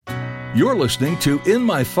You're listening to In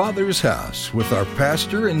My Father's House with our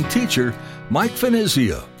pastor and teacher, Mike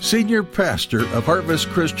Finizio, senior pastor of Harvest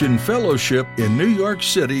Christian Fellowship in New York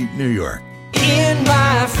City, New York. In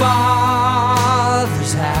my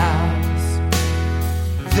Father's house,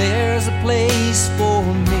 there's a place for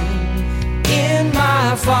me. In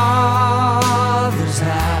my Father's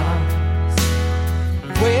house,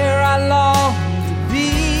 where I long to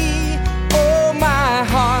be. Oh, my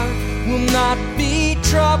heart will not be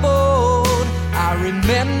troubled. I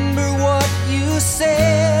remember what you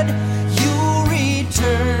said. You'll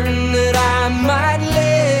return that I might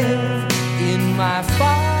live in my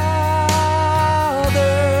Father's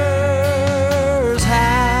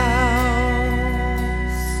house.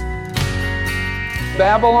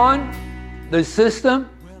 Babylon, the system,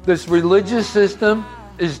 this religious system,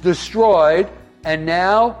 is destroyed, and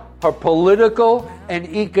now her political and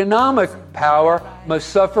economic power must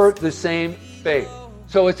suffer the same fate.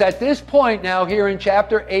 So it's at this point now here in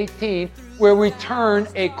chapter 18 where we turn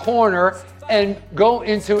a corner and go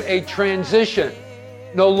into a transition.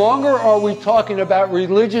 No longer are we talking about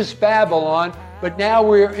religious Babylon, but now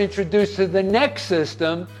we are introduced to the next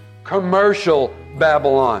system, commercial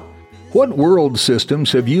Babylon. What world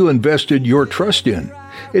systems have you invested your trust in?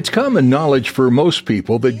 It's common knowledge for most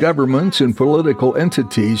people that governments and political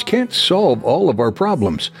entities can't solve all of our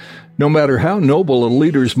problems. No matter how noble a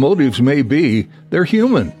leader's motives may be, they're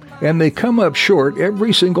human, and they come up short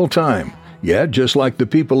every single time. Yet, just like the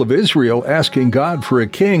people of Israel asking God for a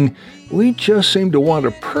king, we just seem to want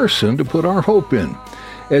a person to put our hope in.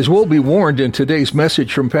 As we'll be warned in today's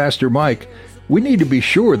message from Pastor Mike, we need to be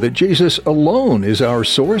sure that Jesus alone is our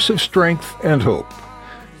source of strength and hope.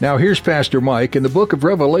 Now here's Pastor Mike in the book of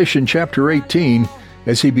Revelation chapter 18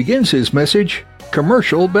 as he begins his message,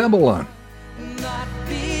 Commercial Babylon. Not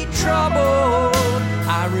be troubled.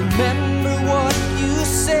 I remember what you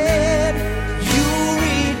said. You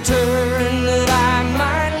return that I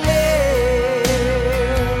might live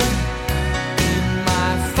in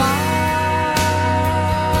my Father's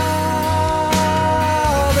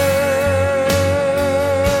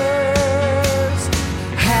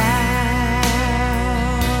house.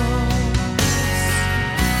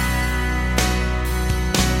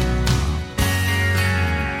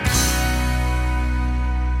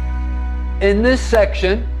 In this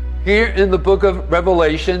section, here in the book of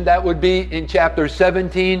Revelation, that would be in chapters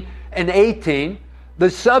 17 and 18, the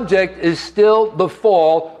subject is still the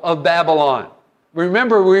fall of Babylon.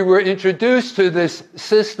 Remember, we were introduced to this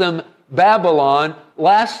system, Babylon,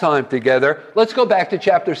 last time together. Let's go back to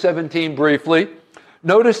chapter 17 briefly.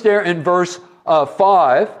 Notice there in verse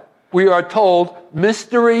 5, we are told,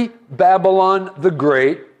 Mystery Babylon the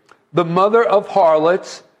Great, the mother of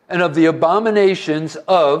harlots and of the abominations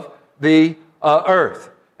of the earth.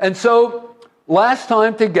 And so, last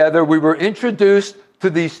time together, we were introduced to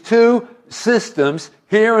these two systems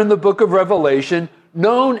here in the book of Revelation,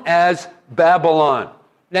 known as Babylon.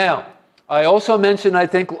 Now, I also mentioned,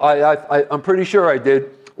 I'm pretty sure I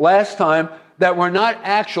did, last time, that we're not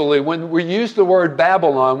actually, when we use the word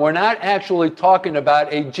Babylon, we're not actually talking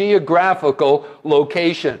about a geographical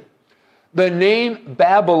location. The name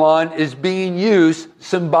Babylon is being used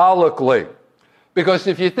symbolically. Because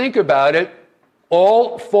if you think about it,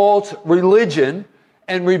 all false religion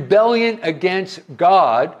and rebellion against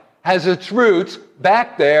God has its roots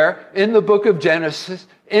back there in the book of Genesis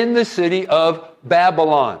in the city of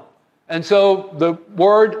Babylon. And so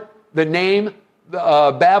the name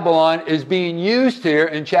Babylon is being used here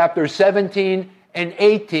in chapters 17 and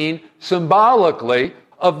 18 symbolically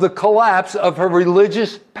of the collapse of her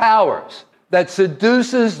religious powers that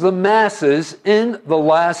seduces the masses in the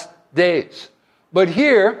last days. But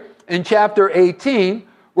here, in chapter 18,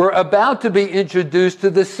 we're about to be introduced to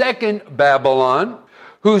the second Babylon,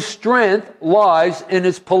 whose strength lies in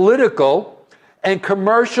its political and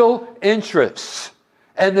commercial interests.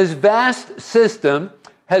 And this vast system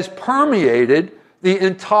has permeated the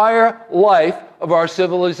entire life of our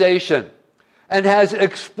civilization and has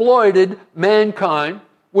exploited mankind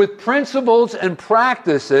with principles and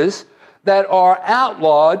practices that are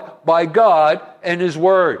outlawed by God and His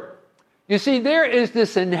Word. You see, there is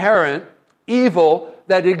this inherent evil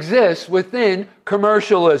that exists within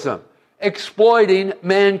commercialism, exploiting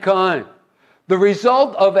mankind. The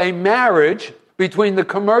result of a marriage between the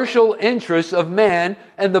commercial interests of man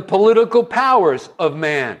and the political powers of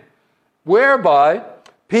man, whereby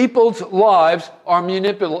people's lives are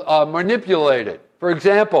manipulated. For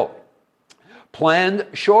example, planned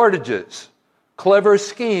shortages, clever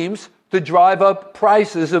schemes to drive up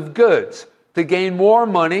prices of goods, to gain more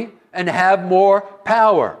money and have more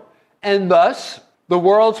power. And thus, the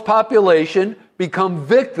world's population become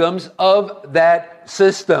victims of that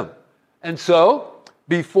system. And so,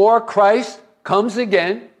 before Christ comes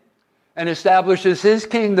again and establishes his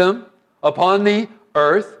kingdom upon the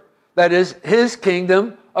earth, that is, his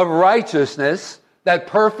kingdom of righteousness, that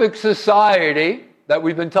perfect society that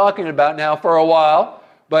we've been talking about now for a while,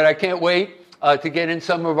 but I can't wait to get in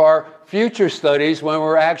some of our future studies when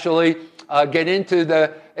we're actually get into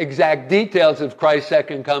the exact details of Christ's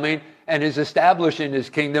second coming and his establishing his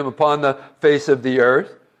kingdom upon the face of the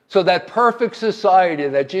earth. So that perfect society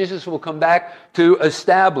that Jesus will come back to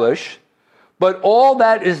establish, but all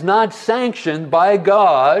that is not sanctioned by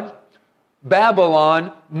God,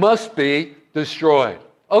 Babylon must be destroyed.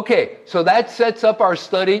 Okay, so that sets up our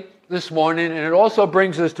study this morning, and it also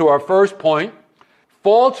brings us to our first point: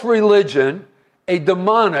 false religion, a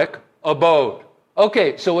demonic abode.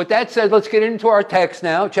 Okay, so with that said, let's get into our text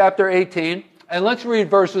now, chapter 18, and let's read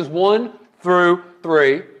verses 1 through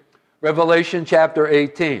 3, Revelation chapter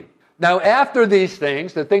 18. Now, after these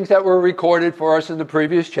things, the things that were recorded for us in the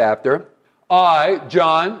previous chapter, I,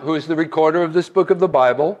 John, who is the recorder of this book of the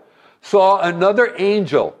Bible, saw another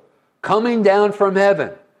angel coming down from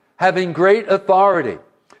heaven, having great authority,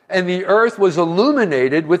 and the earth was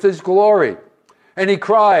illuminated with his glory. And he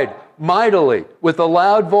cried mightily with a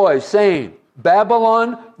loud voice, saying,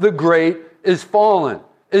 Babylon the Great is fallen,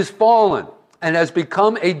 and has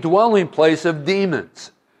become a dwelling place of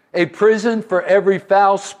demons, a prison for every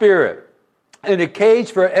foul spirit, and a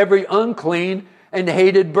cage for every unclean and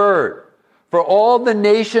hated bird. For all the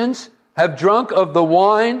nations have drunk of the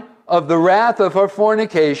wine of the wrath of her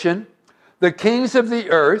fornication. The kings of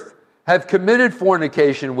the earth have committed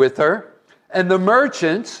fornication with her, and the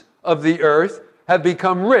merchants of the earth have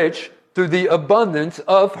become rich through the abundance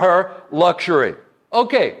of her luxury.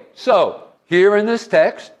 Okay, so here in this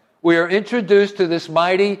text, we are introduced to this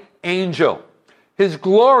mighty angel. His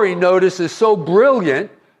glory, notice, is so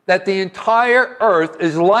brilliant that the entire earth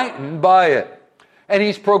is lightened by it. And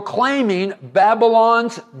he's proclaiming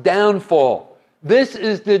Babylon's downfall. This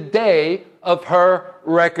is the day of her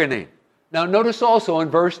reckoning. Now notice also in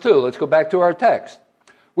verse 2, let's go back to our text.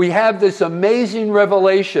 We have this amazing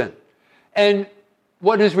revelation. And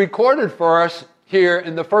what is recorded for us here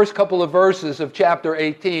in the first couple of verses of chapter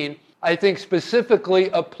 18, I think specifically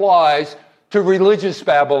applies to religious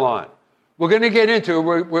Babylon. We're going to get into,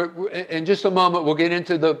 in just a moment, we'll get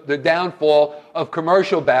into the downfall of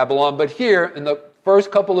commercial Babylon. But here, in the first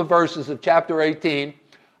couple of verses of chapter 18,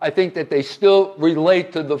 I think that they still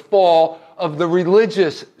relate to the fall of the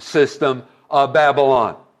religious system of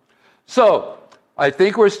Babylon. So, I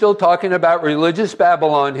think we're still talking about religious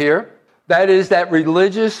Babylon here. That is that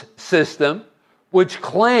religious system which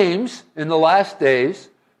claims in the last days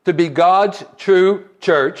to be God's true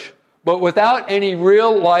church, but without any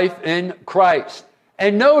real life in Christ.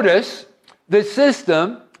 And notice, the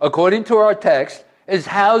system, according to our text, is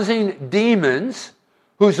housing demons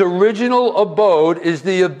whose original abode is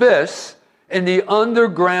the abyss in the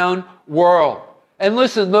underground world. And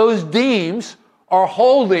listen, those demons are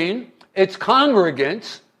holding its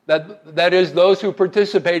congregants, that is, those who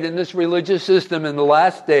participate in this religious system in the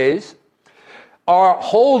last days, are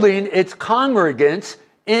holding its congregants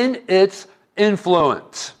in its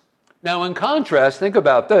influence. Now, in contrast, think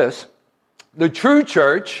about this. The true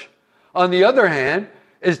church, on the other hand,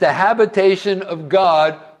 is the habitation of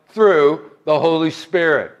God through the Holy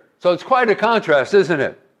Spirit. So it's quite a contrast, isn't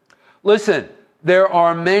it? Listen, there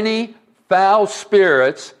are many foul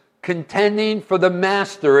spirits contending for the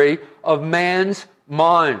mastery of man's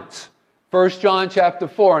minds. 1 John chapter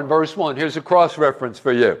 4 and verse 1. Here's a cross-reference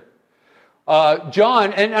for you.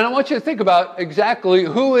 John, and I want you to think about exactly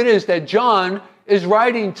who it is that John is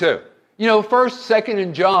writing to. You know, 1st,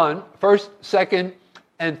 2nd,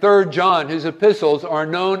 and 3rd John, his epistles, are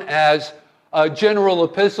known as general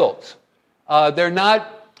epistles. They're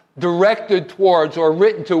not directed towards or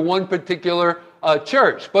written to one particular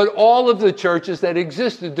church, but all of the churches that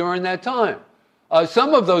existed during that time.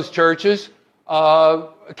 Some of those churches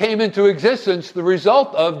came into existence the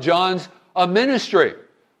result of John's ministry.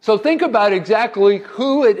 So think about exactly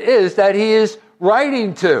who it is that he is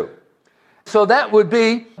writing to. So that would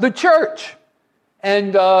be the church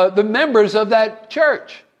and the members of that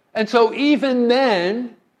church. And so even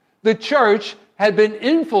then, the church had been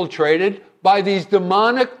infiltrated by these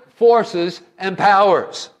demonic forces and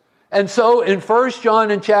powers. And so in 1 John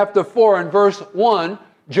in chapter 4 and verse 1,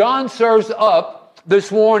 John serves up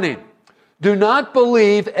this warning. Do not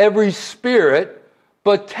believe every spirit,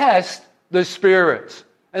 but test the spirits.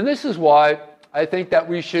 And this is why I think that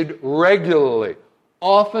we should regularly,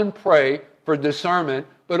 often pray for discernment,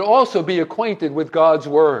 but also be acquainted with God's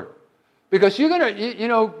Word. Because you're going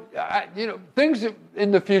to, things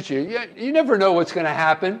in the future, you never know what's going to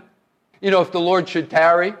happen. If the Lord should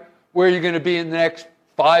tarry, where you're going to be in the next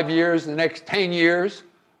 5 years, the next 10 years.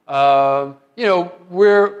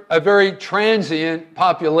 We're a very transient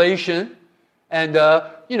population. And,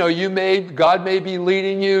 God may be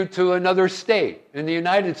leading you to another state in the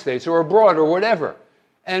United States or abroad or whatever.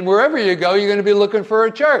 And wherever you go, you're going to be looking for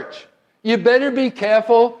a church. You better be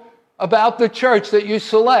careful about the church that you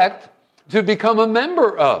select to become a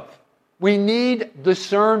member of. We need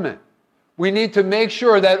discernment. We need to make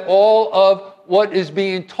sure that all of what is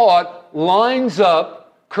being taught lines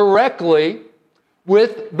up correctly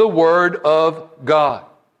with the Word of God.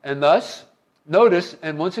 And thus, notice,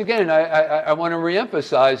 and once again, I want to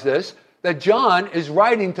reemphasize this, that John is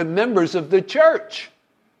writing to members of the church.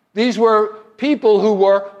 These were people who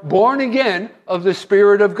were born again of the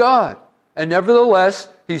Spirit of God. And nevertheless,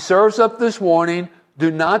 he serves up this warning, do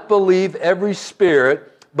not believe every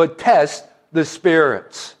spirit, but test the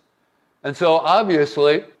spirits. And so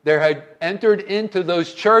obviously, there had entered into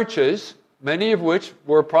those churches, many of which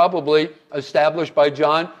were probably established by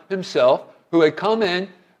John himself, who had come in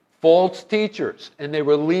false teachers, and they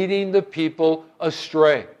were leading the people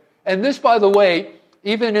astray. And this, by the way,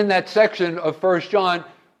 even in that section of 1 John,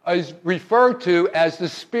 is referred to as the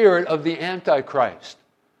spirit of the Antichrist.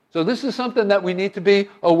 So this is something that we need to be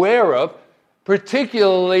aware of,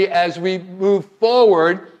 particularly as we move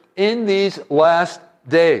forward in these last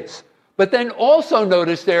days. But then also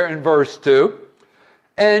notice there in verse 2,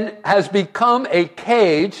 and has become a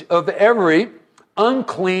cage of every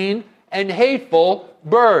unclean and hateful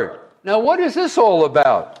bird. Now, what is this all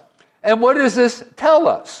about? And what does this tell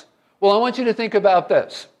us? Well, I want you to think about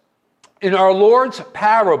this. In our Lord's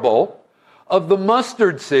parable of the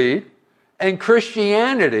mustard seed, and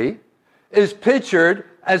Christianity is pictured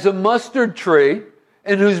as a mustard tree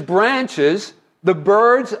in whose branches the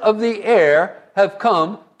birds of the air have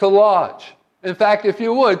come to lodge. In fact, if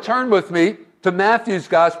you would, turn with me to Matthew's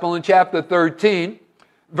Gospel in chapter 13,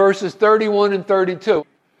 verses 31 and 32.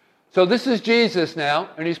 So this is Jesus now,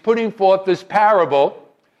 and he's putting forth this parable.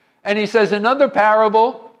 And he says, another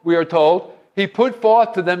parable, we are told, he put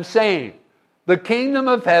forth to them, saying, the kingdom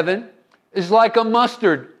of heaven is like a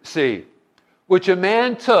mustard seed, which a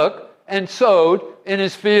man took and sowed in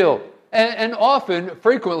his field. And often,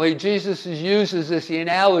 frequently, Jesus uses this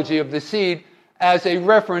analogy of the seed as a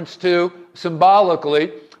reference to,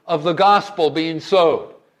 symbolically, of the gospel being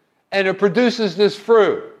sowed. And it produces this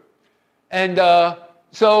fruit. And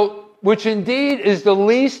which indeed is the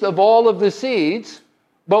least of all of the seeds,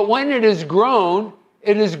 but when it is grown,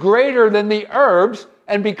 it is greater than the herbs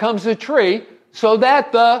and becomes a tree, so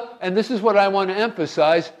that and this is what I want to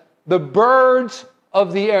emphasize, the birds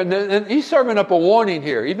of the air, and he's serving up a warning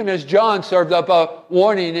here, even as John served up a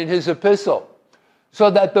warning in his epistle, so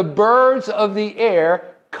that the birds of the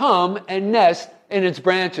air come and nest in its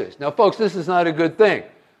branches. Now, folks, this is not a good thing.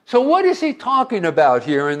 So what is he talking about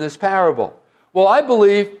here in this parable? Well, I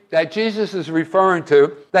believe that Jesus is referring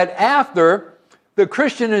to that after the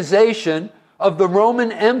Christianization of the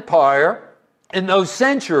Roman Empire in those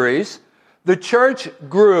centuries, the church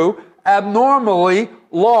grew abnormally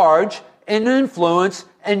large in influence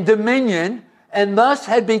and dominion, and thus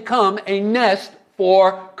had become a nest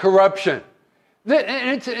for corruption.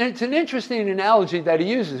 And it's an interesting analogy that he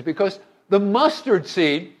uses, because the mustard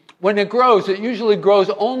seed, when it grows, it usually grows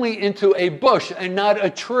only into a bush and not a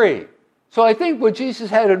tree. So I think what Jesus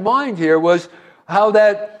had in mind here was how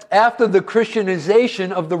that after the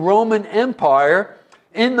Christianization of the Roman Empire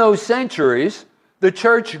in those centuries, the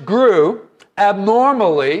church grew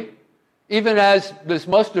abnormally, even as this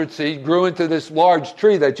mustard seed grew into this large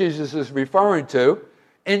tree that Jesus is referring to,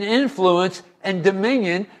 in influence and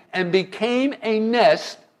dominion, and became a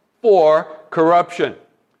nest for corruption.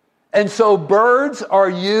 And so birds are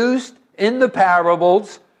used in the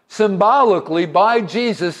parables symbolically by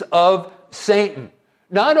Jesus of Satan.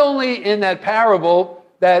 Not only in that parable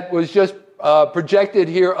that was just projected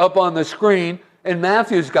here up on the screen in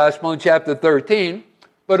Matthew's Gospel in chapter 13,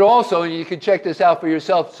 but also, and you can check this out for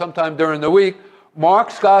yourself sometime during the week,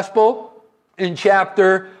 Mark's Gospel in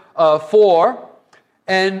chapter 4,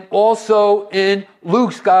 and also in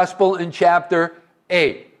Luke's Gospel in chapter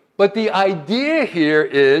 8. But the idea here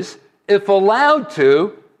is, if allowed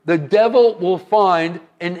to, the devil will find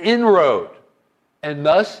an inroad, and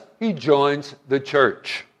thus he joins the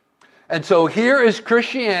church. And so here is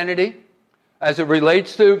Christianity as it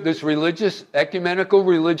relates to this ecumenical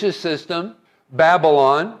religious system,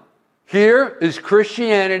 Babylon. Here is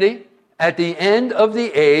Christianity at the end of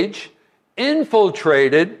the age,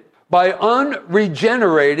 infiltrated by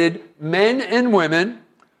unregenerated men and women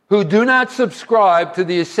who do not subscribe to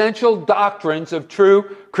the essential doctrines of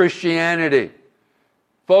true Christianity.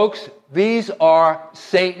 Folks, these are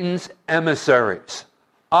Satan's emissaries,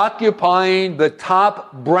 occupying the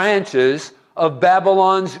top branches of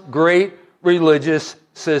Babylon's great religious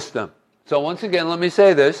system. So once again, let me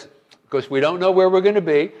say this, because we don't know where we're going to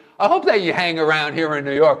be. I hope that you hang around here in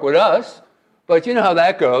New York with us, but you know how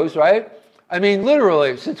that goes, right? I mean,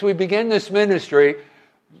 literally, since we began this ministry,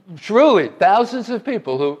 truly, thousands of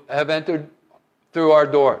people who have entered through our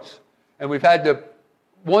doors. And we've had the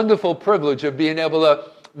wonderful privilege of being able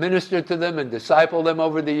to minister to them and disciple them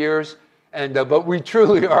over the years. But we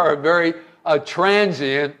truly are a very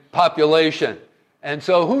transient population. And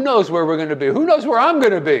so who knows where we're going to be? Who knows where I'm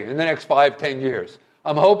going to be in the next 5, 10 years?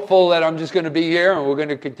 I'm hopeful that I'm just going to be here and we're going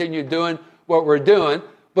to continue doing what we're doing.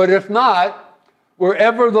 But if not,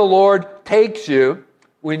 wherever the Lord takes you,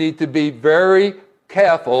 we need to be very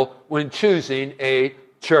careful when choosing a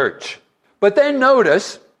church. But then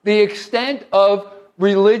notice the extent of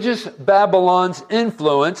religious Babylon's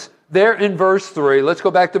influence there in verse 3. Let's go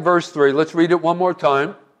back to verse 3. Let's read it one more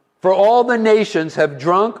time. For all the nations have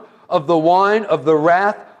drunk of the wine of the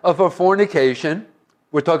wrath of her fornication.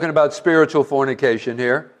 We're talking about spiritual fornication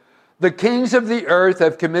here. The kings of the earth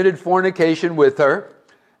have committed fornication with her,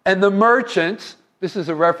 and the merchants, this is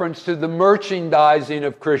a reference to the merchandising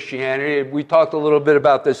of Christianity. We talked a little bit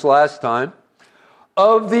about this last time.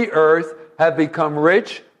 Of the earth have become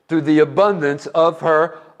rich through the abundance of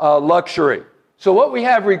her luxury. So what we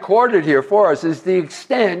have recorded here for us is the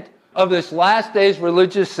extent of this last days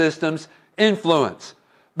religious system's influence.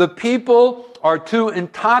 The people are too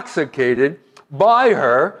intoxicated by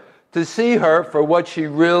her to see her for what she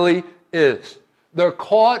really is. They're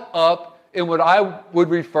caught up in what I would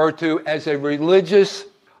refer to as a religious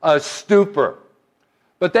stupor.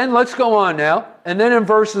 But then let's go on now. And then in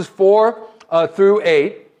verses 4 through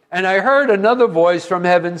 8, and I heard another voice from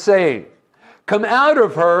heaven saying, "Come out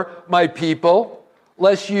of her, my people,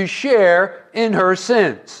 lest you share in her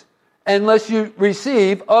sins, and lest you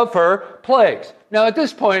receive of her plagues." Now at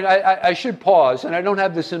this point, I should pause, and I don't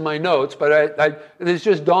have this in my notes, but it's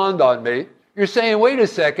just dawned on me. You're saying, wait a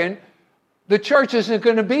second, the church isn't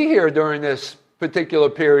going to be here during this particular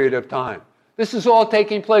period of time. This is all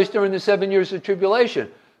taking place during the 7 years of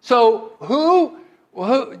tribulation. So who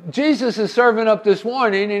Jesus is serving up this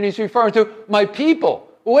warning, and he's referring to my people.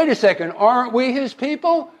 Well, wait a second, aren't we his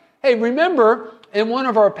people? Hey, remember, in one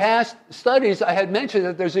of our past studies, I had mentioned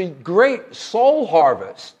that there's a great soul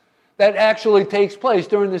harvest that actually takes place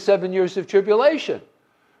during the 7 years of tribulation.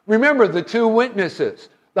 Remember the 2 witnesses,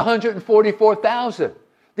 the 144,000.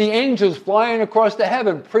 The angels flying across the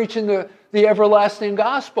heaven, preaching the everlasting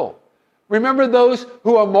gospel. Remember those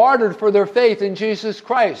who are martyred for their faith in Jesus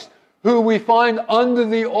Christ, who we find under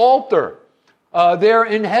the altar there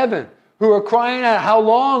in heaven, who are crying out, how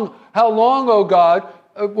long, O God,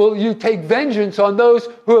 will you take vengeance on those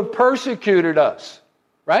who have persecuted us?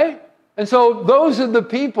 Right? And so those are the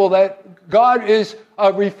people that God is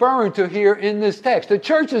referring to here in this text. The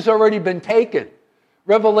church has already been taken.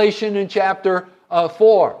 Revelation in chapter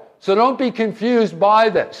 4. So don't be confused by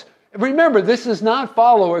this. Remember, this does not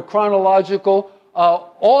follow a chronological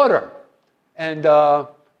order. And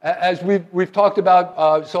as we've talked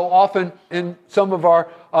about so often in some of our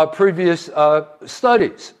previous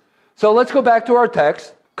studies. So let's go back to our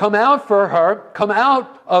text. Come out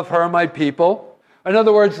of her, my people. In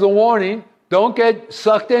other words, the warning, don't get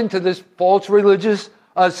sucked into this false religious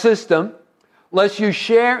system, lest you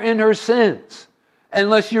share in her sins,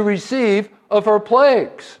 unless you receive of her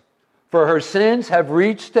plagues. For her sins have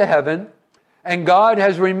reached to heaven, and God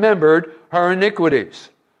has remembered her iniquities.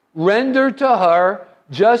 Render to her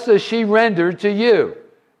just as she rendered to you,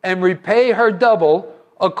 and repay her double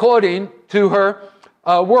according to her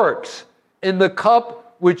works. In the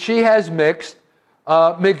cup which she has mixed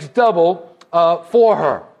double for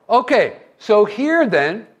her. Okay, so here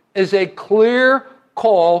then is a clear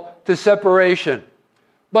call to separation.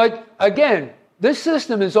 But again, this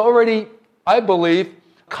system is already, I believe,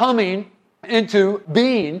 coming into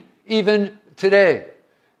being even today.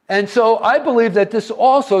 And so I believe that this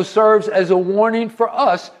also serves as a warning for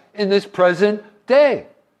us in this present day.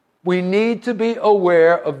 We need to be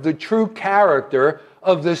aware of the true character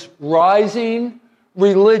of this rising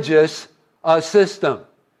religious system.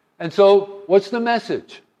 And so what's the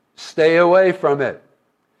message? Stay away from it.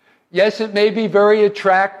 Yes, it may be very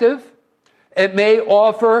attractive. It may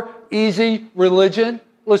offer easy religion.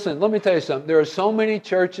 Listen, let me tell you something. There are so many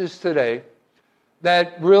churches today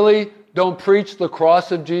that really don't preach the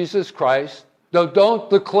cross of Jesus Christ. They don't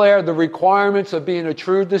declare the requirements of being a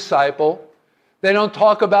true disciple. They don't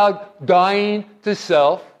talk about dying to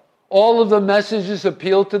self. All of the messages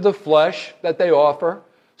appeal to the flesh that they offer.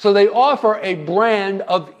 So they offer a brand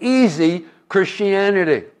of easy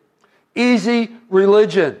Christianity, easy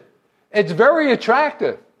religion. It's very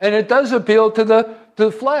attractive, and it does appeal to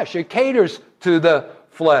the flesh. It caters to the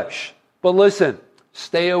flesh. But listen,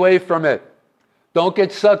 stay away from it. Don't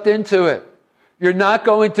get sucked into it. You're not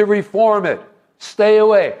going to reform it. Stay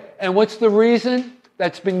away. And what's the reason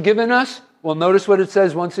that's been given us? Well, notice what it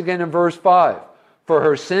says once again in verse 5. For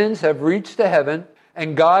her sins have reached to heaven,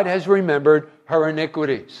 and God has remembered her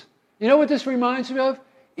iniquities. You know what this reminds me of?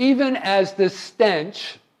 Even as the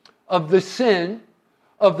stench of the sin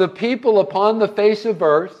of the people upon the face of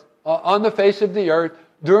earth, on the face of the earth,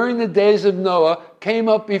 during the days of Noah, came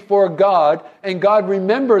up before God, and God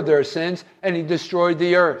remembered their sins, and he destroyed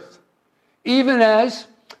the earth. Even as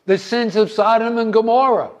the sins of Sodom and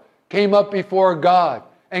Gomorrah came up before God,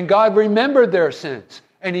 and God remembered their sins,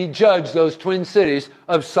 and he judged those twin cities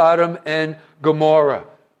of Sodom and Gomorrah.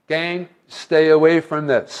 Gang, stay away from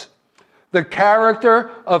this. The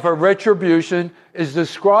character of her retribution is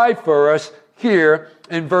described for us here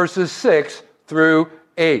in verses 6 through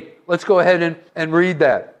 8. Let's go ahead and read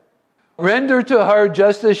that. Render to her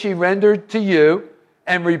just as she rendered to you,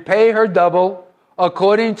 and repay her double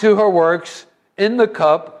according to her works in the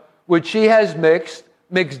cup which she has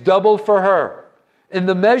mixed double for her. In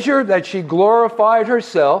the measure that she glorified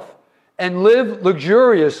herself and lived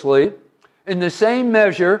luxuriously, in the same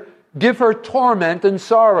measure give her torment and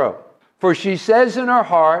sorrow. For she says in her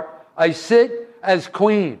heart, I sit as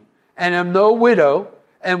queen, and am no widow,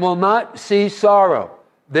 and will not see sorrow.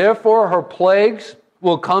 Therefore her plagues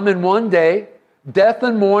will come in one day, death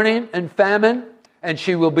and mourning and famine, and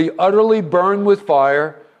she will be utterly burned with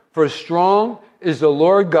fire, for strong is the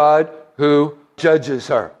Lord God who judges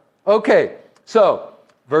her. Okay, so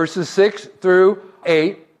verses 6 through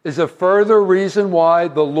 8 is a further reason why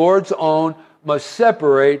the Lord's own must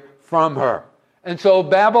separate from her. And so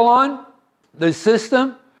Babylon, the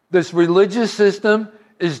system, this religious system,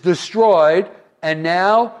 is destroyed, and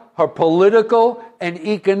now her political and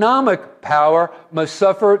economic power must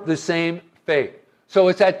suffer the same fate. So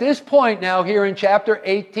it's at this point now here in chapter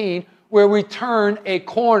 18 where we turn a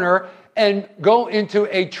corner and go into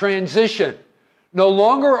a transition. No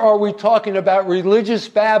longer are we talking about religious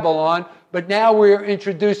Babylon, but now we are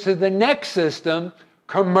introduced to the next system,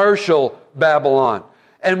 commercial Babylon.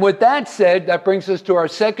 And with that said, that brings us to our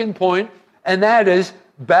second point, and that is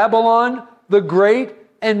Babylon the Great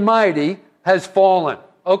and Mighty has fallen.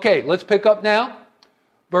 Okay, let's pick up now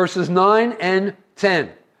verses 9 and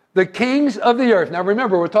 10. The kings of the earth. Now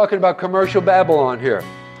remember, we're talking about commercial Babylon here.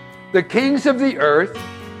 The kings of the earth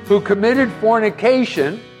who committed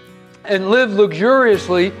fornication and lived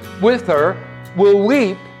luxuriously with her will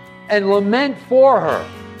weep and lament for her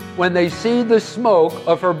when they see the smoke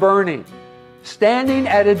of her burning, standing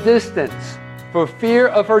at a distance for fear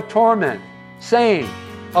of her torment, saying,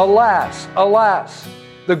 Alas, alas,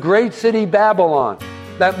 the great city Babylon,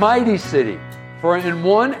 that mighty city, for in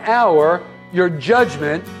 1 hour your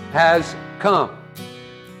judgment has come.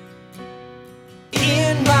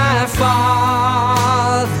 In my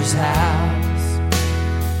Father's house,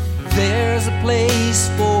 there's a place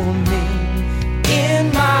for me.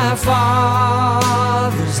 In my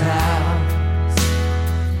Father's house,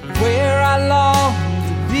 where I long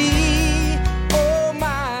to be. Oh,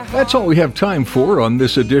 my. That's all we have time for on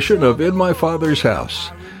this edition of In My Father's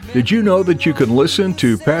House. Did you know that you can listen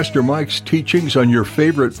to Pastor Mike's teachings on your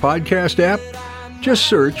favorite podcast app? Just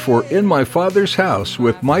search for In My Father's House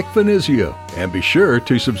with Mike Venizio and be sure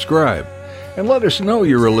to subscribe. And let us know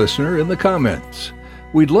you're a listener in the comments.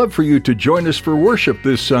 We'd love for you to join us for worship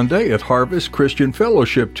this Sunday at Harvest Christian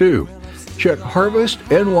Fellowship too. Check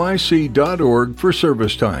harvestnyc.org for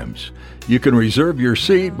service times. You can reserve your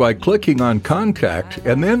seat by clicking on Contact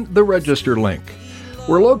and then the Register link.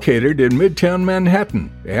 We're located in Midtown Manhattan,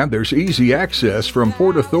 and there's easy access from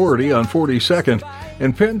Port Authority on 42nd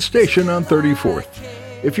and Penn Station on 34th.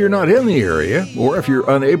 If you're not in the area, or if you're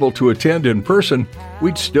unable to attend in person,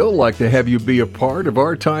 we'd still like to have you be a part of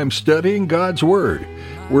our time studying God's Word.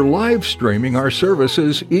 We're live streaming our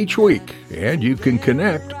services each week, and you can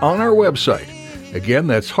connect on our website. Again,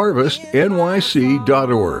 that's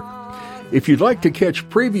harvestnyc.org. If you'd like to catch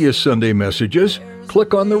previous Sunday messages,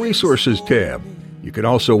 click on the Resources tab. You can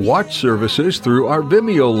also watch services through our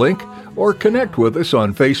Vimeo link or connect with us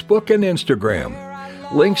on Facebook and Instagram.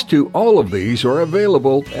 Links to all of these are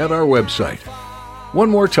available at our website.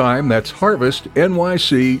 One more time, that's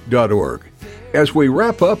harvestnyc.org. As we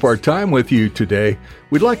wrap up our time with you today,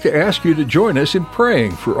 we'd like to ask you to join us in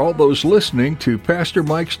praying for all those listening to Pastor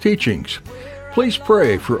Mike's teachings. Please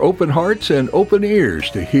pray for open hearts and open ears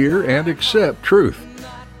to hear and accept truth.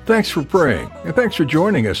 Thanks for praying, and thanks for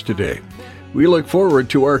joining us today. We look forward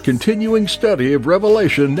to our continuing study of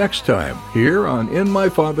Revelation next time, here on In My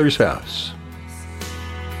Father's House.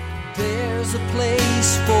 There's a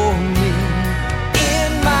place for